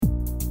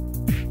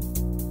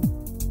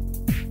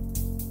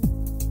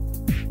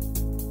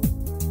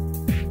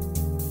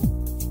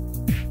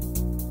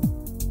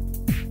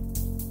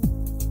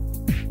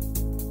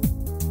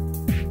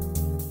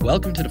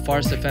Welcome to the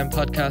Forest FM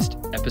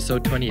podcast,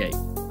 episode 28.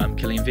 I'm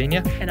Killian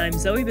Vigna. And I'm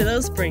Zoe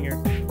Below-Springer.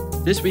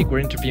 This week we're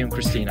interviewing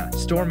Christina,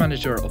 store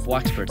manager of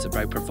Waxperts,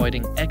 about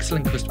providing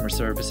excellent customer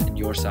service in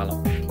your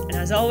salon. And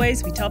as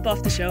always, we top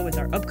off the show with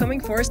our upcoming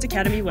Forest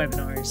Academy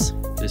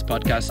webinars. This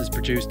podcast is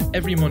produced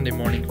every Monday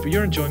morning for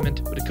your enjoyment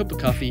with a cup of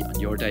coffee on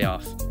your day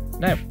off.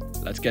 Now,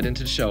 let's get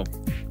into the show.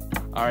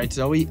 All right,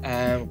 Zoe,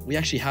 we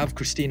actually have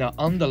Christina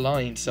on the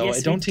line, so yes,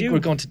 I don't think we're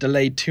going to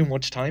delay too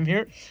much time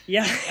here.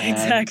 Yeah,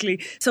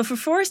 exactly. So for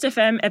Forest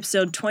FM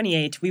episode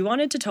 28, we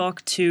wanted to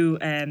talk to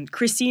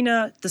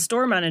Christina, the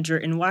store manager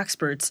in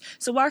Waxperts.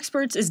 So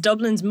Waxperts is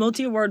Dublin's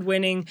multi-award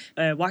winning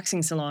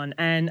waxing salon,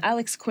 and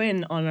Alex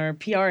Quinn on our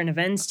PR and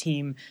events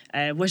team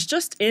was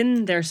just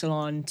in their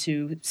salon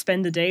to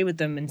spend the day with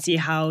them and see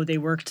how they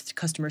worked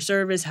customer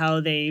service, how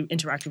they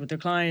interacted with their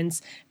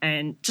clients,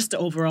 and just the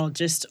overall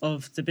gist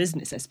of the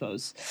business, I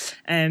suppose.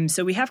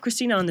 So we have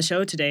Christina on the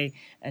show today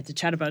to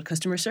chat about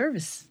customer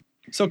service.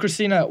 So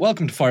Christina,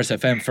 welcome to Forest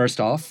FM first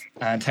off,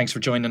 and thanks for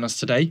joining us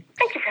today.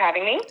 Thank you for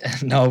having me.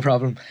 No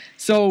problem.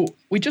 So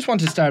we just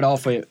want to start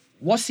off with,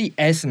 what's the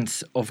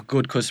essence of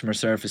good customer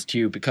service to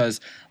you?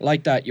 Because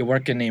like that, you're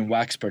working in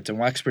Waxperts, and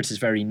Waxperts is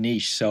very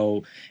niche,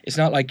 so it's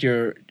not like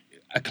you're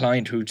a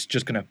client who's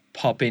just going to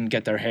pop in,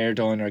 get their hair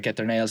done or get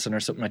their nails done or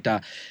something like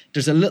that.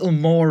 There's a little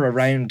more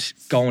around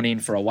going in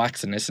for a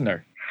waxing, isn't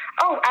there?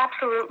 Oh,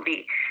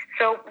 absolutely.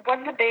 So one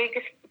of the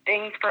biggest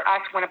things for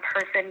us when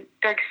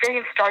their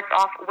experience starts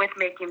off with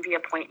making the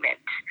appointment.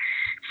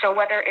 So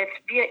whether it's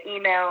via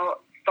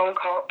email, phone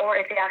call, or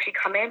if they actually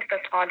come into the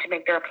salon to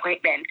make their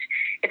appointment,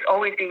 it's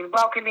always being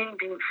welcoming,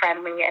 being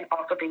friendly, and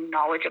also being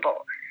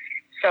knowledgeable.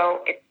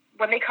 So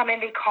when they come in,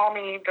 they call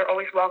me, they're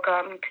always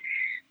welcomed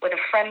with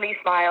a friendly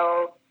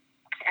smile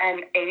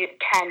and a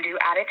can-do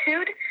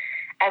attitude,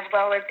 as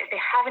well as if they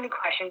have any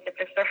questions, if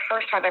it's their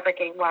first time ever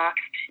getting waxed,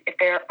 if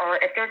they're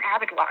an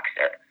avid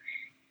waxer,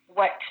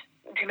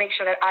 to make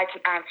sure that I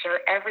can answer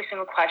every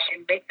single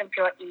question, make them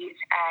feel at ease,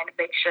 and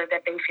make sure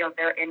that they feel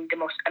they're in the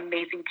most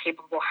amazing,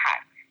 capable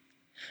hands.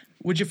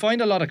 Would you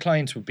find a lot of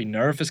clients would be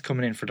nervous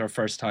coming in for their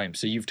first time,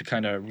 so you have to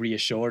kind of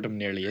reassure them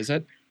nearly, is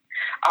it?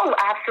 Oh,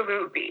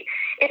 absolutely.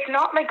 It's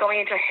not like going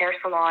into a hair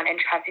salon and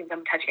trusting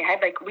them touching your head.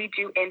 Like, we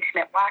do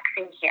intimate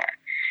waxing here.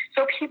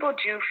 So people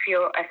do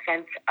feel a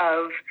sense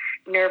of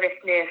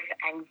nervousness,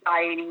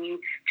 anxiety,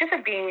 just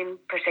of being,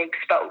 per se,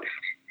 exposed.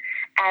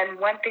 And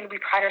one thing we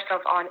pride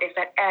ourselves on is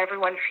that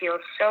everyone feels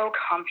so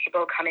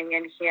comfortable coming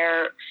in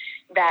here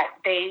that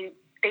they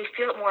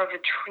feel it more of a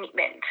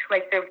treatment.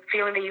 Like the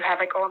feeling that you have,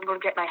 like, oh, I'm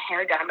going to get my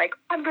hair done. Like,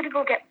 I'm going to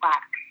go get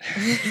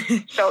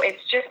waxed. So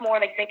it's just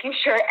more like making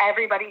sure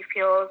everybody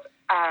feels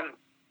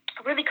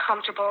really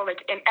comfortable.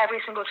 Like in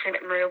every single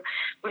treatment room,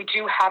 we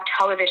do have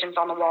televisions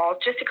on the wall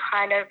just to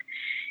kind of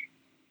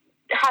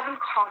have them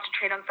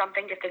concentrate on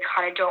something if they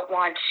kind of don't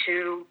want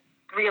to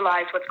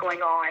realize what's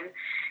going on.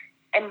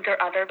 And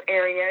there are other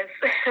areas.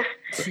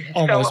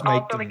 Almost so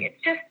also, like, it's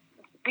just,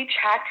 we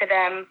chat to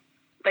them.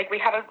 Like we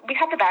have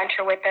the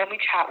banter with them. We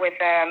chat with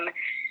them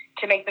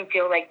to make them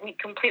feel like we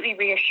completely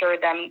reassure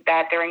them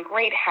that they're in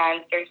great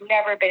hands. There's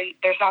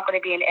not going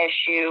to be an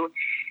issue.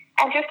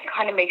 And just to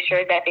kind of make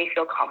sure that they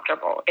feel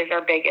comfortable is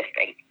our biggest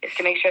thing, is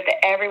to make sure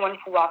that everyone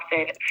who walks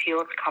in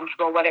feels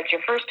comfortable, whether it's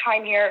your first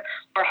time here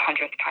or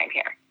 100th time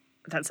here.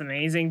 That's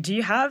amazing. Did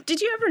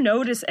you ever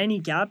notice any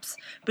gaps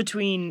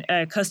between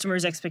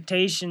customers'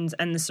 expectations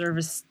and the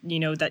service,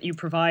 that you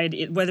provide,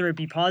 whether it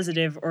be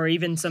positive or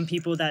even some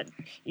people that,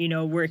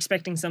 were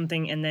expecting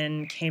something and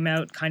then came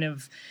out kind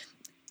of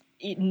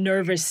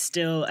nervous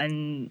still,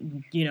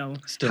 and,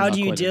 still how not do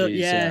you quite deal? at ease,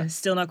 yeah,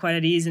 still not quite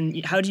at ease.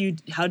 And how do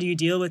you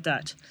deal with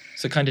that?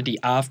 So kind of the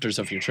afters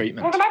of your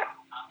treatment. Well,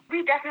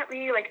 we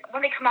definitely, like,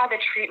 when they come out of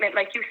the treatment,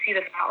 like, you see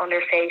the smile on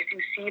their face.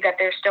 You see that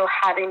they're still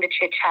having the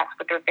chit-chats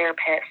with their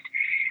therapist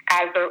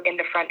as they're in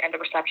the front end of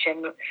the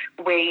reception,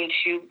 waiting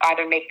to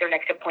either make their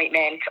next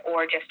appointment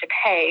or just to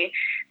pay,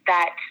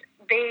 that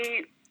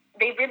they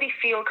really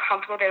feel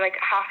comfortable. They're like,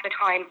 half the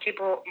time,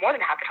 more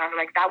than half the time, are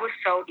like, that was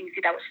so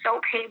easy. That was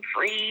so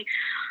pain-free.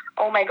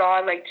 Oh, my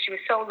God, like, she was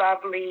so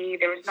lovely.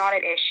 There was not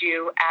an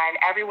issue. And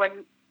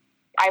everyone,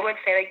 I would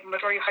say, like,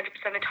 majority, 100%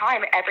 of the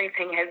time,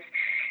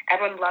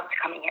 everyone loves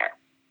coming here.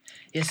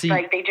 Yeah, see,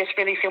 like, they just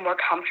really feel more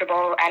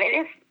comfortable, and it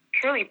is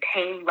truly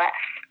painless.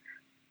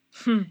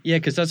 Yeah,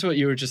 because that's what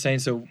you were just saying.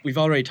 So we've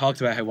already talked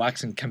about how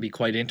waxing can be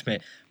quite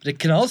intimate, but it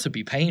can also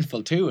be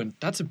painful too, and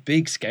that's a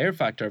big scare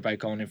factor about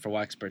going in for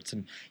Waxperts.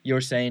 And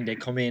you're saying they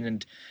come in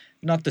and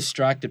not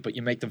distracted, but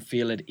you make them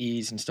feel at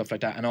ease and stuff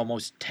like that, and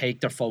almost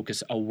take their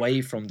focus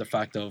away from the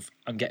fact of,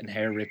 I'm getting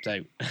hair ripped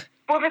out.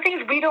 Well, the thing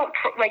is, we don't,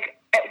 like,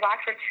 at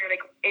Waxperts here,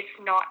 like,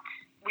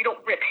 we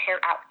don't rip hair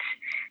out.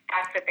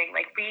 That's the thing.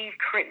 Like,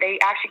 they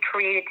actually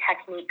created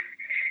techniques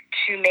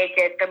to make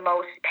it the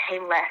most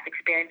painless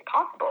experience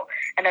possible.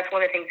 And that's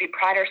one of the things we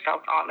pride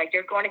ourselves on. Like,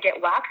 you're going to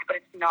get waxed, but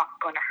it's not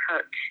going to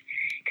hurt.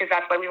 Because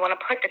that's why we want to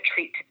put the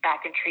treat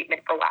back in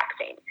treatment for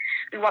waxing.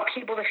 We want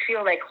people to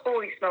feel like,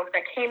 holy smokes,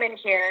 I came in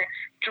here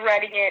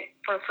dreading it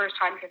for the first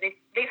time, because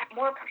they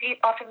more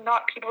often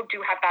not, people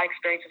do have bad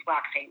experiences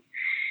waxing.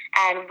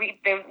 And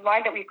the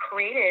line that we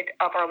created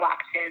of our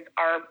waxes,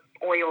 our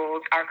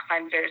oils, our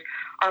cleansers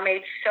are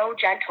made so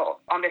gentle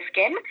on the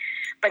skin,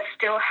 but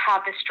still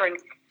have the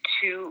strength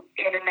to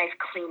get a nice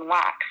clean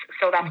wax.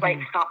 So that's why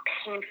it's not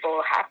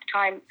painful half the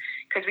time,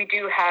 because we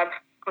do have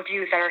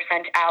reviews that are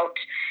sent out.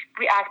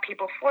 We ask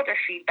people for their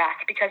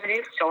feedback because it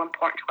is so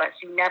important to us.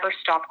 You never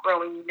stop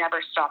growing, you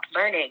never stop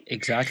learning.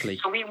 Exactly.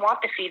 So we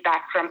want the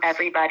feedback from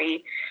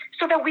everybody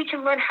so that we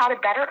can learn how to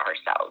better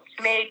ourselves.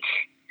 Make,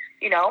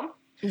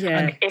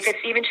 if it's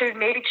even to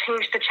maybe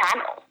change the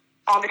channel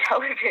on the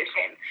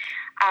television.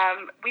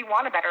 We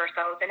want to better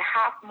ourselves, and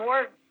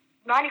 95%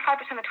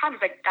 of the time,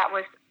 it's like that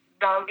was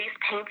the least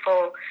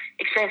painful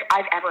experience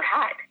I've ever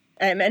had.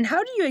 And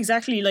how do you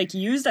exactly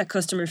use that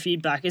customer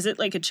feedback? Is it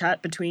like a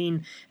chat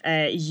between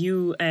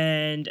you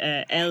and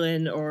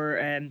Ellen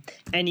or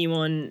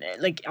anyone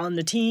on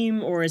the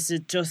team, or is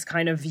it just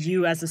kind of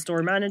you as a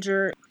store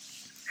manager?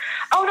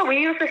 Oh no, we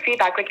use the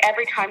feedback.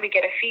 Every time we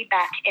get a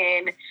feedback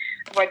in,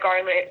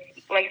 regardless,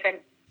 like I said,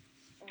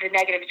 the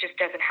negative just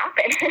doesn't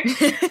happen.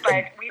 But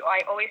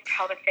I always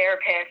tell the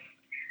therapist,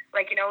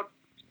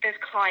 this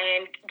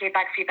client gave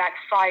back feedback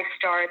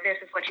 5-star. This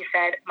is what you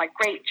said.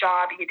 Great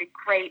job. You did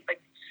great.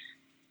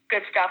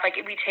 Good stuff.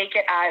 We take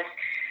it as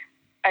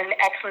an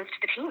excellence to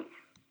the team,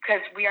 because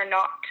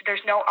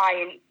there's no I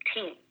in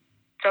team.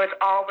 So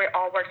we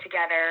all work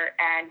together,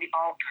 and we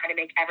all try to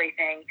make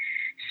everything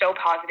so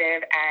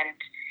positive and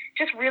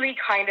just really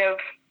kind of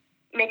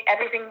make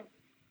everything,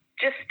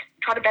 just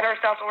try to better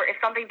ourselves. Or if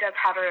something does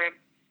have a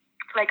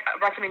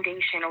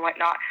recommendation or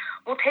whatnot,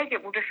 we'll take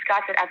it, we'll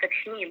discuss it as a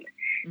team.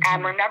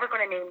 And we're never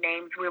going to name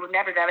names. We will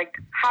never say,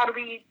 how do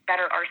we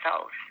better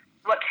ourselves?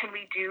 What can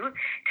we do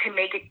to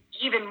make it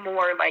even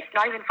more,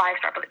 not even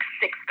 5-star, but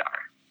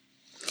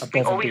 6-star?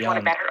 We always want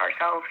to better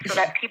ourselves so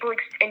that people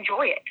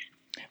enjoy it.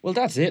 Well,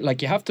 that's it.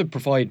 You have to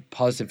provide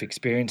positive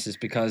experiences,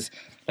 because,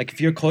 if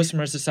your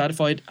customers are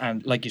satisfied,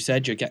 and like you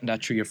said, you're getting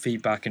that through your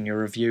feedback and your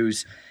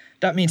reviews,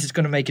 that means it's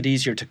going to make it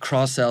easier to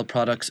cross-sell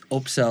products,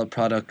 upsell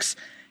products.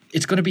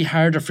 It's going to be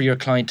harder for your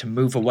client to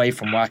move away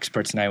from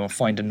Waxperts now and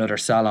find another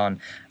salon.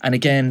 And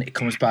again, it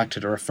comes back to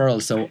the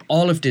referral. So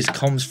all of this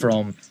comes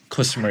from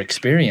customer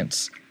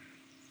experience.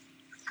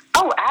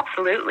 Oh,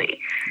 absolutely.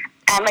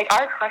 And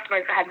our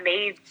customers have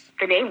made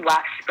the name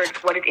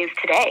Waxperts what it is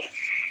today,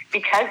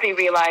 because they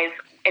realize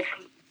it's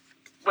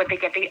what they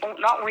get. They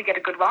not only get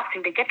a good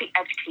waxing, they get the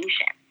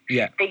education.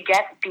 Yeah. They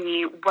get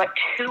the what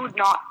to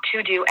not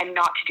to do and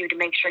not to do to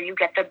make sure you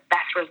get the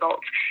best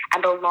results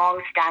and the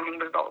long-standing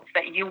results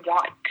that you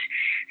want.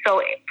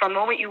 So from the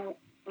moment you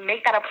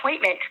make that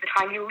appointment to the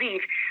time you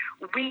leave,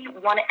 we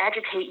want to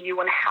educate you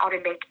on how to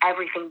make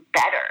everything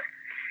better.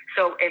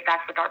 So if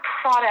that's with our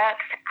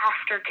products,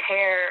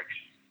 aftercare,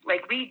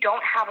 we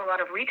don't have a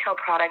lot of retail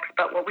products,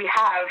 but what we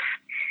have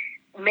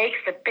makes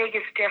the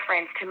biggest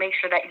difference to make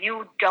sure that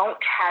you don't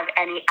have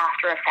any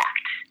after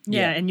effect.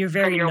 Yeah, and you're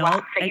very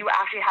wax. So you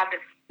actually have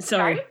this.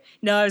 Sorry.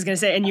 No, I was going to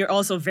say, and you're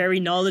also very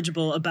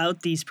knowledgeable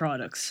about these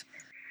products.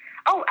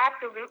 Oh,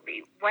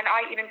 absolutely. When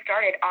I even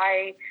started,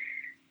 I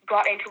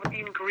got into what the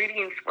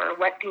ingredients were,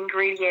 what the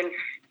ingredients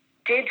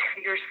did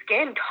to your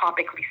skin,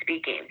 topically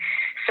speaking.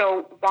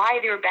 So why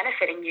they were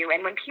benefiting you.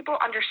 And when people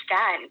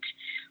understand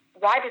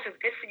why this is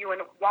good for you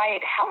and why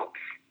it helps,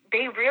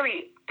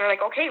 they're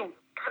like, okay,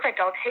 perfect,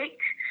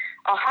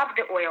 I'll have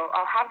the oil,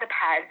 I'll have the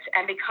pads,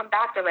 and they come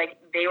back, they're like,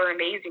 they were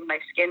amazing, my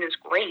skin is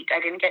great, I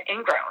didn't get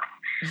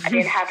ingrowns, I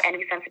didn't have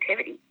any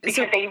sensitivity,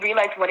 because they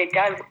realize what it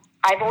does.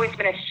 I've always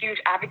been a huge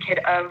advocate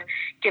of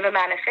give a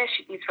man a fish,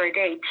 he eats for a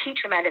day, teach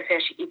a man to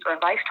fish, he eats for a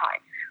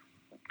lifetime.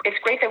 It's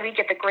great that we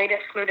get the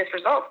greatest, smoothest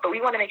results, but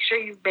we want to make sure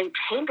you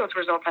maintain those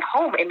results at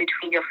home in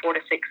between your 4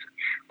 to 6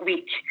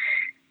 week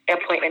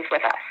appointments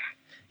with us.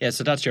 Yeah,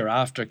 so that's your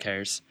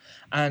aftercares.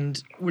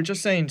 And we're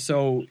just saying,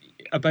 so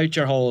about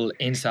your whole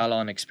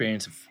in-salon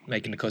experience of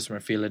making the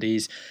customer feel at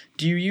ease,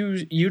 do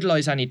you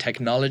utilize any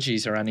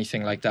technologies or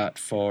anything like that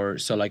for,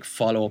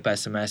 follow-up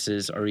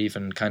SMSs or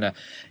even kind of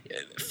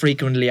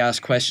frequently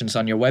asked questions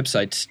on your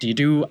websites? Do you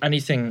do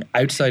anything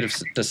outside of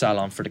the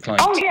salon for the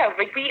client? Oh, yeah.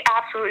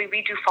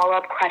 We do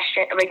follow-up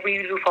questions. We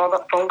do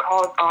follow-up phone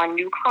calls on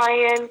new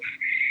clients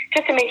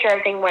just to make sure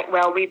everything went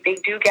well. They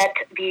do get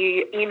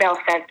the email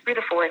sent through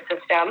the Forest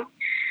system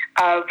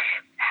of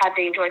have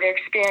they enjoyed their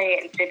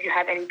experience. If you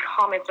have any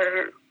comments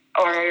or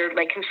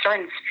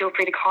concerns, feel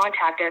free to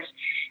contact us.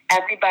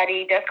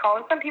 Everybody does call,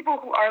 and some people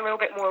who are a little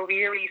bit more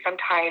weary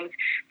sometimes,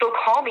 they'll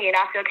call me and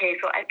ask, okay,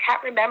 so I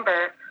can't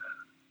remember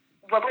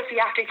what was the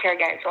aftercare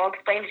again. So I'll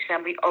explain to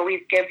them. We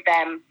always give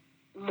them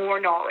more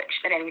knowledge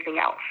than anything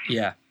else.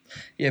 Yeah.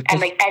 And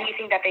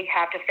anything that they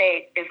have to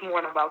say is more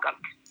than welcomed.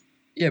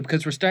 Yeah,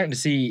 because we're starting to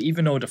see,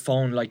 even though the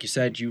phone, like you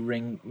said, you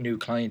ring new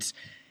clients,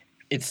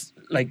 it's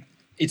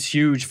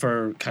huge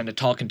for kind of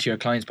talking to your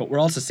clients, but we're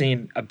also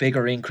seeing a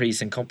bigger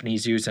increase in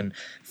companies using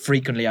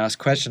frequently asked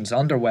questions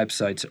on their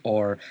websites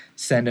or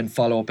sending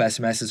follow-up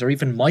SMSs or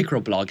even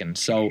microblogging.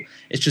 So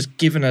it's just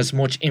giving as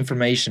much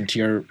information to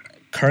your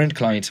current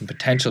clients and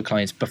potential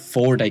clients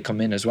before they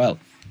come in as well.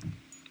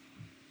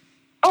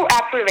 Oh,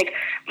 absolutely. absolutely.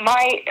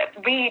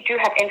 We do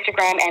have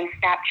Instagram and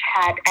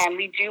Snapchat, and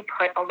we do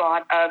put a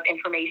lot of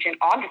information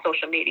on the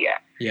social media.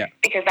 Yeah.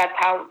 Because that's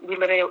how we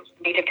live in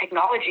a age of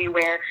technology,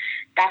 where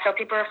that's how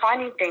people are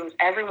finding things.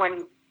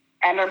 Everyone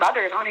and their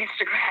mothers on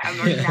Instagram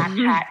or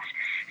Snapchat.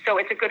 So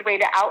it's a good way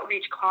to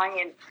outreach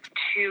clients,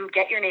 to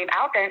get your name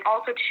out there, and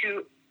also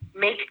to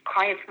make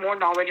clients more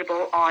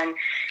knowledgeable on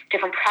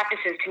different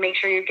practices, to make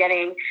sure you're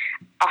getting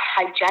a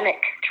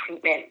hygienic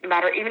treatment, no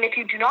matter, even if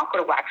you do not go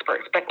to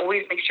Waxperts, but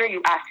always make sure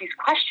you ask these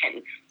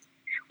questions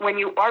when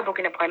you are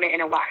booking an appointment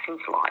in a waxing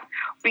salon.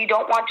 We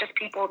don't want just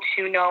people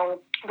to know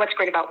what's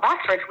great about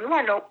Waxperts. We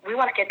want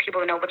to get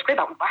people to know what's great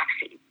about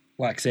waxing.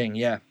 Waxing,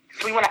 yeah.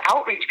 So we want to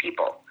outreach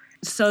people.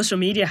 Social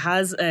media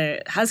has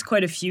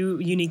quite a few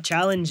unique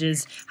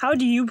challenges. How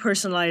do you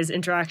personalize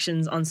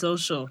interactions on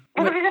social?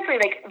 Well,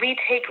 definitely, we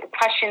take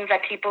questions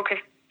that because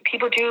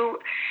people do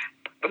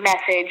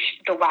message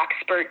the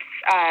Waxperts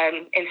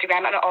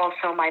Instagram, and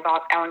also my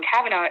boss Ellen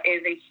Kavanagh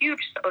is a huge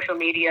social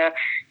media,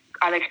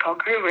 I like to call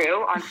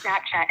guru, on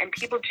Snapchat, and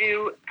people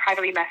do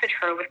privately message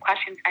her with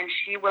questions, and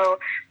she will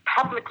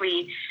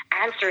publicly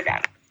answer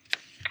them,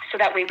 so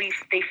that way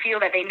they feel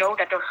that they know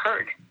that they're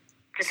heard.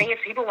 The thing is,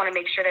 people want to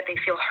make sure that they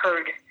feel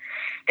heard,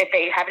 that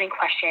they have any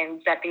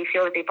questions, that they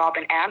feel that they've all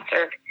been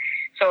answered.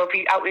 So if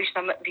we outreach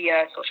them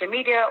via social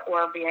media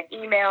or via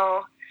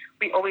email,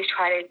 we always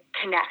try to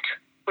connect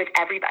with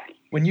everybody.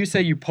 When you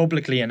say you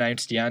publicly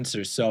announce the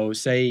answers, so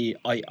say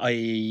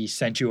I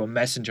sent you a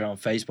messenger on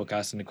Facebook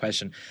asking the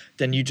question,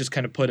 then you just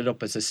kind of put it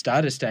up as a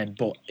status then,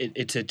 but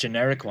it's a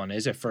generic one,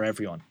 is it, for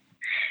everyone?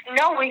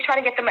 No, we try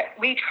to get them,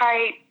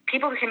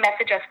 people who can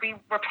message us, we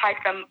reply to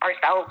them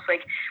ourselves,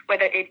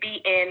 whether it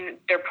be in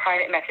their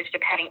private message,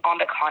 depending on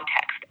the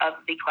context of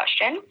the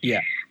question.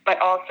 Yeah. But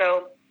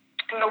also,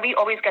 we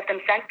always get them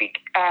sent,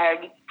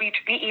 we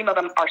email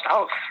them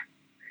ourselves,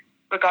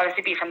 regardless if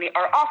it be from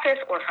our office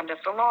or from the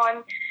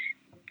salon.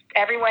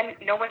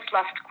 No one's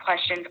left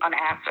questions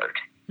unanswered.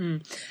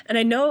 And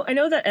I know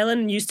that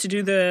Ellen used to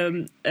do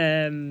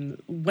the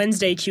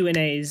Wednesday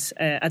Q&As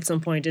at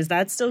some point. Is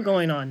that still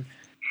going on?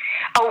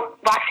 Oh,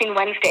 Waxing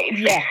Wednesdays.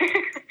 Yeah.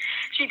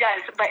 She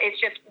does, but it's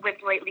just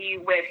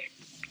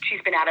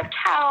she's been out of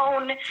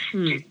town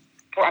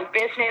for on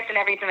business and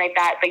everything like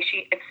that.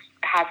 It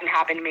hasn't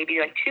happened in maybe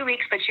 2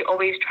 weeks, but she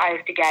always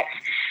tries to get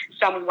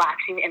some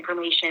waxing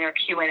information or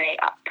Q&A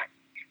up,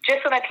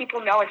 just so that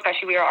people know,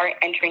 especially we are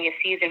entering a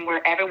season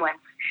where everyone's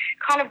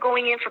kind of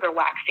going in for their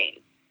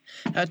waxing.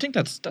 I think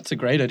that's a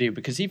great idea,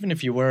 because even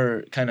if you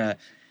were kind of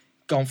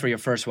going for your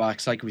first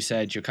wax, like we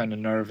said, you're kind of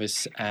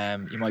nervous,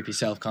 you might be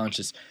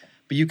self-conscious,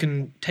 but you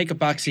can take a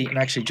backseat and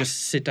actually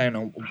just sit down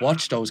and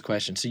watch those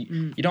questions. So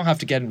you don't have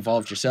to get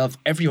involved yourself.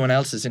 Everyone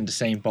else is in the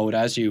same boat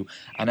as you,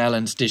 and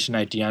Ellen's dishing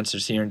out the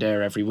answers here and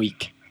there every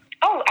week.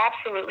 Oh,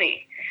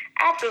 absolutely.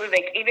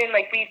 Absolutely.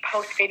 We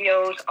post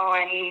videos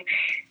on,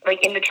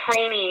 in the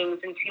trainings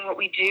and seeing what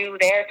we do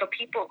there. So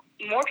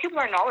more people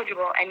are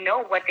knowledgeable and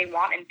know what they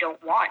want and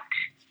don't want.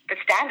 The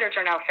standards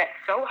are now set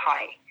so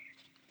high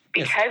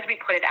because we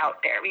put it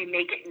out there. We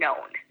make it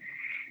known.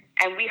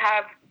 And we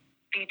have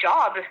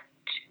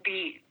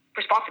the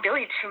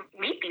responsibility to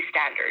meet these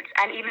standards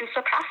and even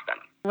surpass them.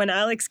 When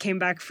Alex came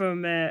back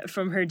from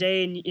her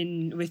day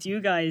in with you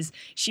guys,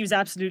 she was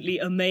absolutely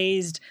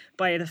amazed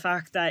by the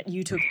fact that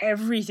you took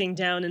everything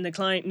down in the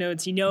client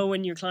notes.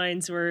 When your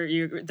clients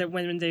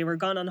when they were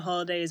gone on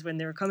holidays, when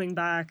they were coming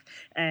back,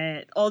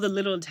 all the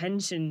little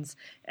attentions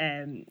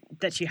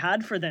that you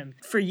had for them.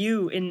 For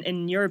you,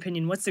 in your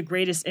opinion, what's the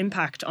greatest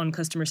impact on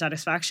customer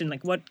satisfaction?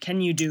 What can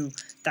you do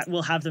that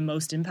will have the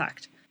most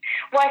impact?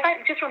 Well, I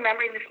thought just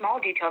remembering the small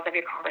details of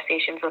your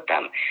conversations with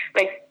them.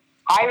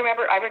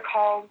 I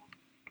recall,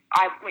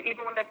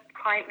 even when the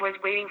client was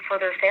waiting for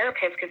their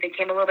therapist because they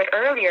came a little bit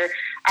earlier,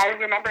 I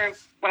remember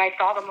when I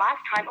saw them last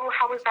time,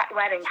 how was that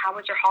wedding? How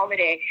was your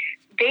holiday?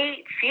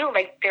 They feel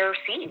like they're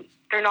seen.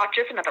 They're not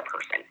just another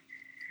person.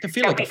 They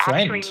feel like a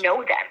friend. We actually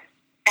know them.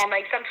 And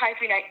sometimes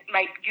we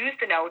might use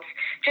the notes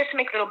just to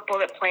make little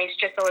bullet points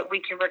just so that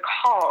we can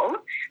recall.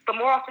 But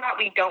more often than not,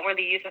 we don't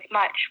really use as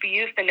much. We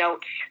use the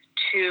notes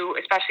to,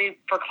 especially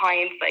for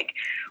clients,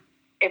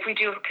 if we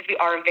do, because we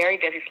are a very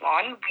busy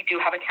salon, we do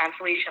have a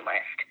cancellation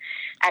list.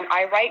 And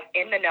I write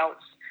in the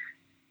notes,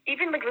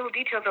 even little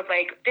details of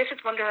this is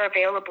when they're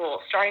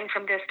available, starting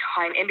from this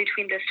time, in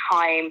between this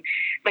time.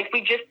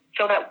 We just,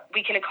 so that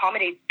we can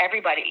accommodate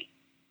everybody.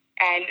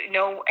 And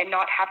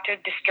not have to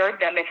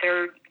disturb them if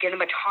they're given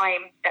them a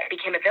time that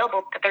became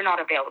available that they're not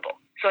available.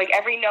 So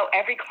every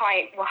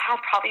client will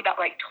have probably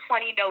about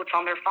 20 notes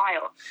on their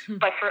file.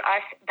 But for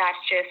us, that's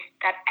just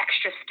that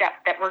extra step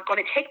that we're going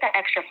to take that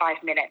extra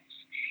 5 minutes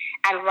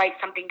and write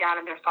something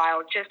down in their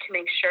file just to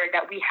make sure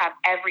that we have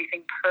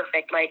everything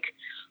perfect.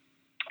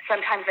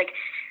 Sometimes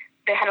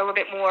they had a little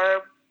bit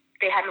more,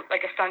 they had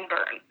a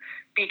sunburn.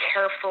 Be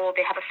careful,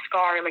 they have a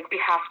scar. We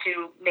have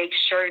to make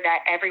sure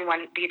that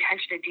the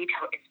attention to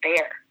detail is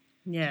there.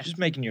 Yeah. Just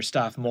making your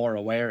staff more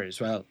aware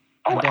as well.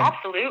 Oh,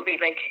 absolutely.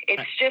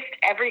 It's just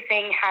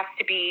everything has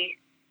to be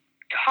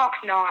top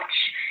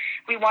notch.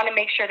 we want to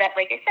make sure that,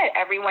 like I said,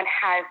 everyone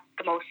has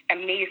the most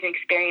amazing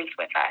experience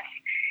with us.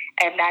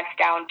 And that's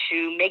down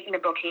to making the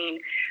booking,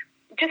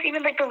 just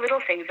even like the little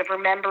things of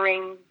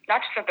remembering,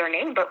 not just of their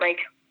name, but like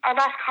our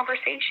last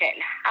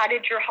conversation. How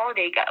did your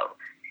holiday go?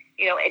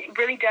 You know, it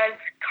really does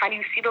kind of,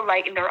 you see the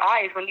light in their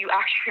eyes when you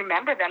actually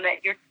remember them, that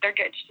they're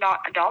just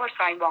not a dollar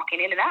sign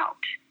walking in and out.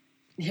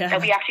 Yeah.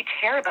 That we actually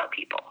care about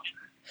people.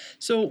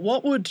 So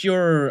what would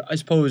your, I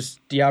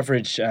suppose, the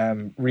average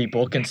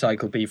rebooking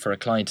cycle be for a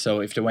client? So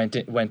if they went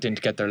in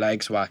to get their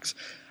legs waxed,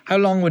 how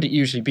long would it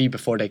usually be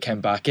before they came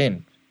back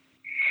in?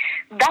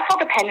 That's all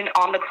dependent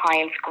on the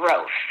client's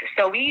growth.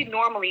 So we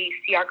normally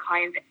see our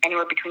clients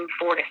anywhere between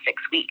 4 to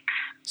 6 weeks.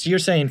 So you're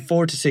saying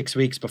 4 to 6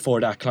 weeks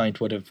before that client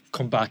would have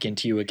come back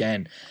into you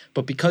again.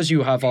 But because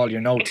you have all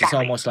your notes, It's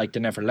almost like they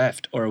never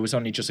left, or it was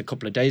only just a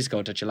couple of days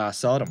ago that you last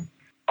saw them.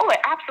 Oh,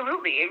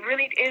 absolutely. It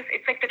really is.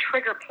 It's like the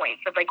trigger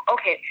points of like,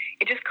 okay,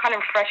 it just kind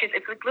of refreshes.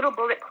 It's like little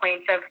bullet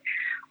points of,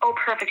 oh,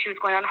 perfect, she was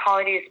going on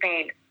holiday to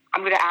Spain.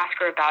 I'm going to ask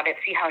her about it,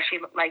 see how she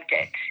liked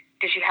it.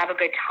 Did she have a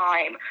good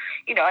time?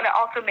 You know, and it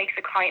also makes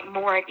the client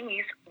more at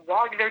ease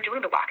while they're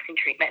doing the waxing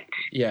treatment.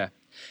 Yeah.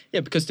 Yeah,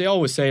 because they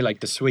always say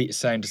like the sweetest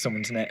sound to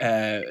someone's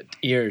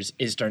ears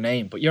is their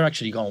name, but you're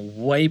actually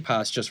going way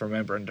past just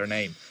remembering their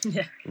name.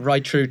 Yeah.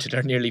 Right through to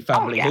their nearly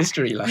family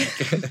history. Like.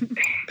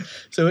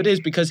 So it is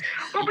because...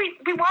 Well,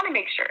 we want to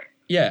make sure.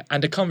 Yeah,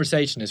 and the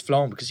conversation is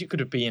flowing because you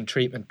could be in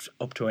treatment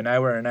up to an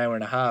hour and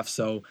a half,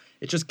 so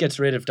it just gets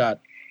rid of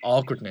that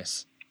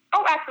awkwardness.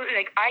 Oh, absolutely.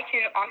 Like, I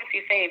can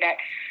honestly say that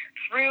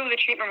through the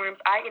treatment rooms,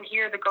 I can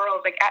hear the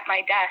girls, like at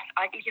my desk,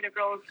 I can hear the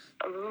girls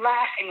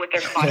laughing with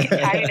their clients,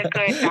 having a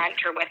good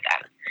banter with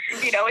them.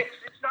 You know, it's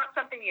not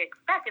something you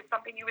expect. It's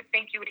something you would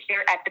think you would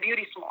hear at the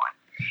beauty salon.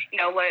 You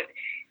know,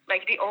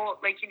 like the old,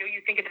 like, you know,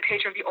 you think of the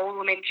picture of the old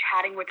woman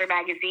chatting with their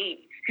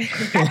magazines.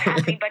 That's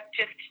happening, but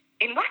just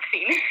in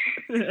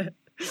waxing.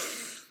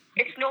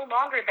 It's no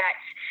longer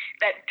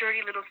that dirty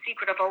little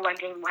secret of, oh, I'm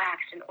getting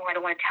waxed and, oh, I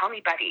don't want to tell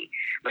anybody.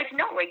 Like,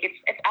 no, like it's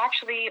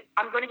actually,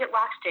 I'm going to get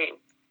waxed today.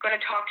 I'm going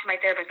to talk to my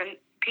therapist.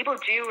 And people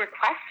do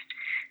request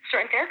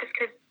certain therapists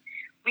because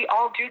we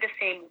all do the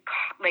same,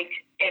 like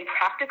in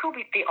practical,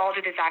 they all do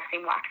the exact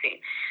same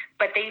waxing.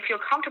 But they feel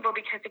comfortable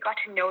because they got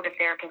to know the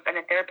therapist and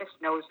the therapist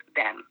knows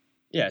them.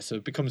 Yeah,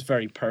 so it becomes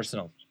very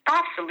personal.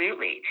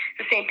 Absolutely.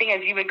 The same thing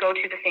as you would go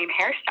to the same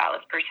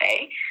hairstylist per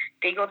se.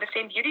 They go to the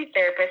same beauty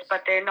therapist,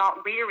 but they're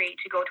not weary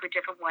to go to a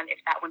different one if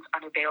that one's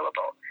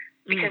unavailable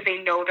because they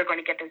know they're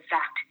going to get the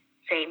exact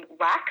same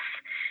wax,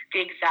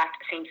 the exact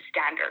same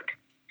standard.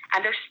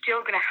 And they're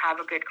still going to have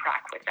a good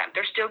crack with them.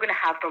 They're still going to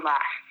have the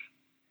laugh.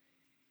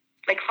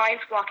 Like,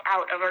 clients walk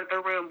out of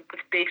their room with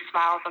big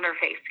smiles on their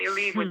face. They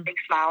leave with big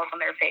smiles on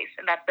their face,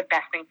 and that's the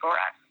best thing for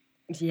us.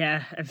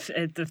 Yeah,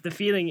 the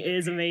feeling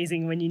is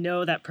amazing when you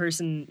know that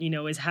person, you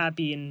know, is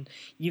happy and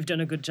you've done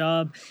a good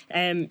job.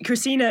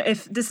 Christina,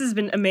 if this has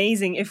been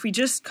amazing, if we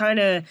just kind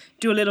of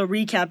do a little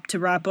recap to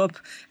wrap up,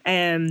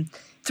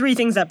 3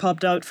 things that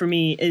popped out for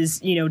me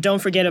is, you know, don't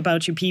forget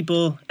about your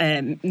people,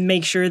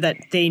 make sure that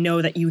they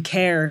know that you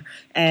care,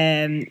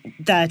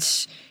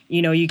 that,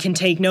 you know, you can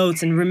take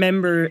notes and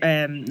remember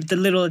the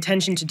little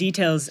attention to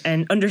details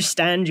and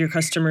understand your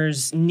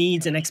customers'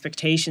 needs and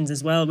expectations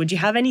as well. Would you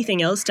have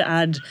anything else to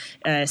add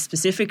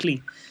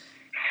specifically?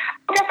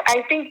 Yes,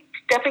 I think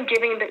definitely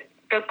giving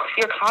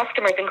your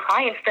customers and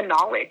clients the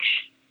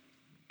knowledge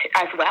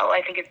as well.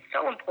 I think it's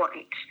so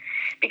important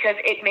because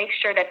it makes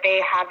sure that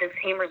they have the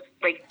same,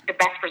 like the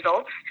best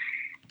results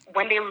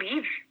when they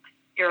leave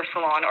your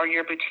salon or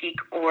your boutique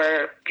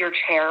or your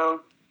chair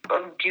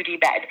or beauty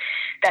bed,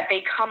 that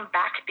they come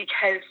back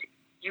because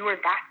you were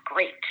that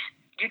great.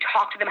 You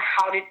talk to them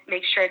how to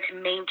make sure to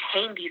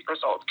maintain these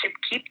results, to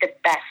keep the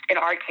best, in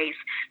our case,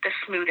 the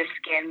smoothest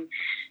skin,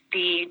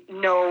 the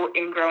no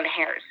ingrown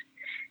hairs.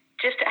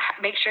 Just to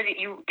make sure that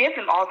you give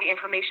them all the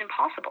information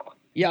possible.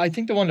 Yeah, I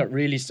think the one that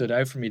really stood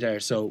out for me there,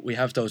 so we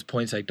have those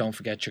points like don't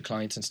forget your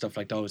clients and stuff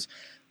like those,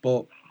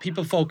 but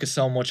people focus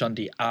so much on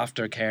the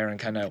aftercare and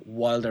kind of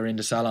while they're in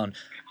the salon.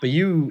 But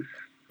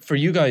for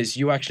you guys,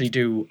 you actually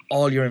do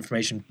all your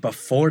information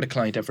before the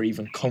client ever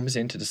even comes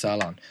into the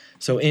salon.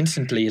 So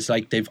instantly, it's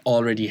like they've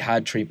already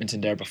had treatments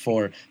in there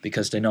before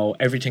because they know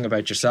everything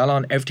about your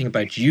salon, everything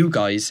about you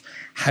guys,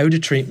 how the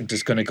treatment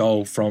is going to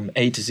go from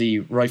A to Z,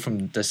 right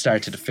from the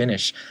start to the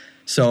finish.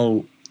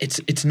 So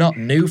it's not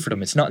new for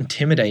them. It's not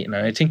intimidating.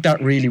 And I think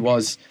that's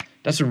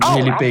a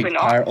really big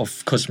part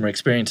of customer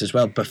experience as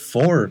well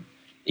before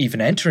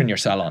even entering your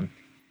salon.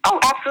 Oh,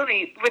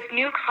 absolutely. With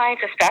new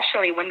clients,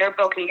 especially when they're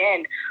booking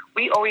in,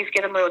 we always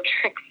give them little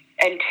tricks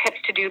and tips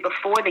to do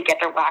before they get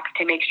their wax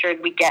to make sure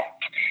they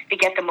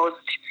get the most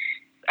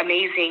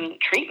amazing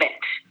treatment.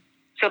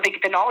 So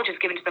the knowledge is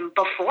given to them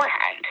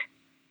beforehand,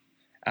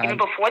 even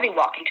before they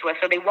walk into us.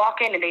 So they walk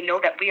in and they know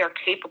that we are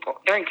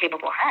capable. They're in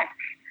capable hands.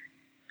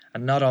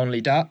 And not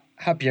only that,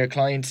 happier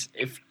clients,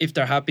 if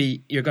they're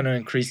happy, you're going to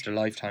increase their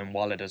lifetime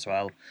wallet as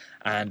well.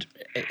 And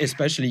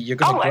especially you're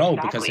going to grow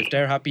because if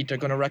they're happy, they're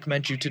going to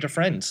recommend you to their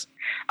friends.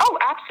 Oh,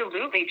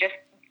 absolutely. Just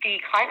the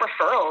client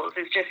referrals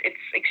it's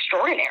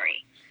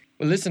extraordinary.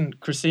 Well, listen,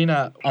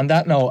 Christina, on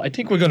that note, I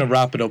think we're going to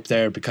wrap it up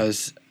there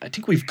because I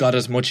think we've got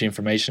as much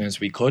information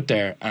as we could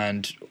there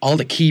and all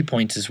the key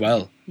points as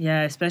well.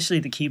 Yeah, especially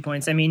the key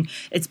points. I mean,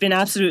 it's been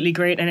absolutely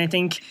great. And I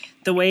think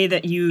the way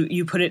that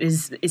you put it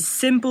is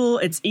simple.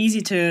 It's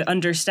easy to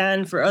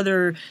understand for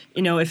other,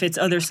 if it's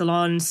other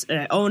salons,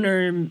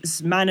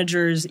 owners,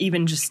 managers,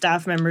 even just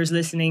staff members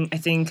listening. I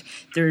think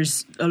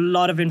there's a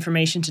lot of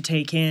information to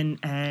take in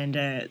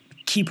and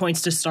key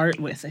points to start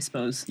with, I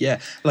suppose. Yeah,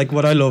 like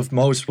what I loved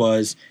most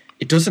was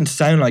it doesn't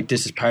sound like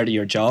this is part of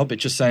your job. It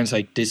just sounds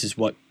like this is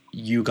what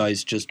you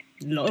guys just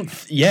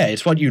love. Yeah,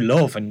 it's what you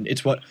love and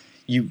it's what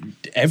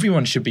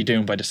everyone should be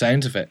doing by the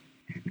sounds of it.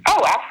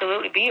 Oh,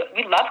 absolutely.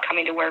 We love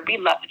coming to work.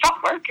 It's not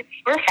work.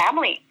 We're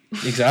family.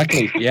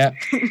 Exactly, yeah.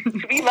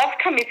 We love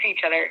coming to see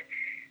each other.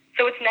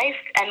 So it's nice.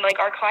 And like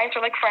our clients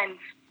are like friends.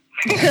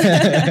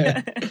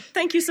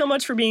 Thank you so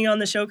much for being on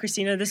the show,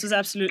 Christina. This was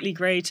absolutely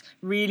great.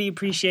 Really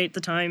appreciate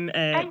the time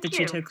that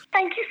you took.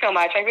 Thank you so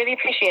much. I really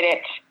appreciate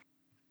it.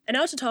 And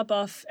now to top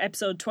off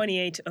episode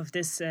 28 of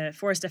this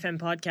Forest FM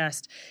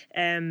podcast,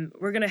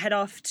 we're going to head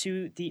off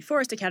to the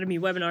Forest Academy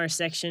webinar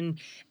section.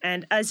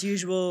 And as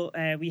usual,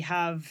 we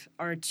have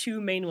our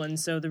two main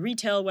ones. So the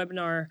retail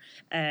webinar,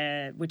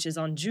 which is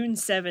on June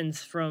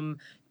 7th from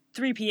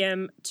 3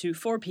 p.m. to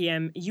 4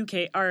 p.m.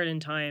 UK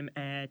Ireland time,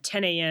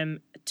 10 a.m.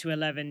 to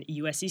 11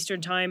 US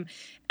Eastern time,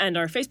 and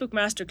our Facebook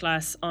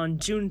Masterclass on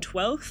June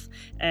 12th,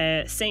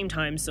 same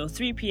time, so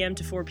 3 p.m.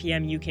 to 4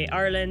 p.m. UK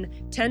Ireland,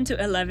 10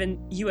 to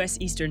 11 US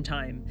Eastern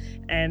time.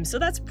 So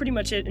that's pretty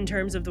much it in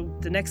terms of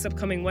the next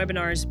upcoming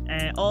webinars.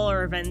 All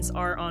our events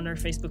are on our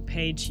Facebook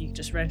page. You can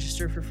just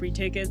register for free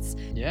tickets.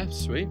 Yeah,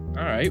 sweet.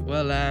 All right.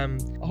 Well, I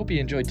hope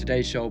you enjoyed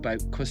today's show about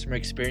customer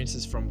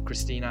experiences from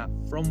Christina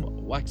from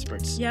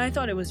Waxperts. Yeah, I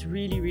thought it was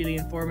really, really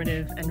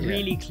informative and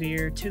really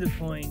clear, to the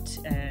point.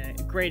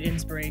 Great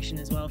inspiration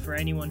as well for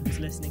anyone who's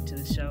listening to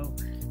the show.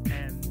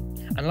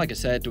 And like I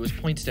said, there was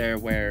points there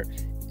where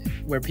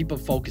people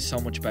focus so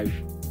much about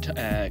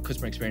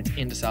customer experience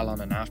in the salon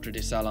and after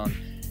the salon.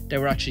 They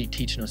were actually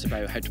teaching us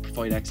about how to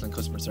provide excellent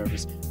customer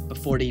service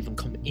before they even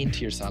come into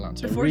your salon.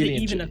 So before they're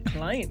even a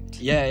client.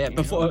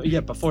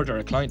 Before they're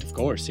a client, of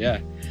course. Yeah.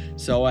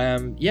 So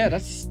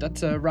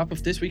that's a wrap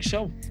of this week's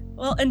show.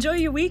 Well, enjoy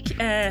your week.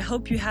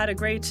 Hope you had a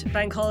great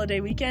bank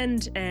holiday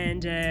weekend,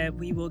 and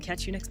we will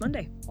catch you next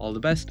Monday. All the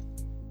best.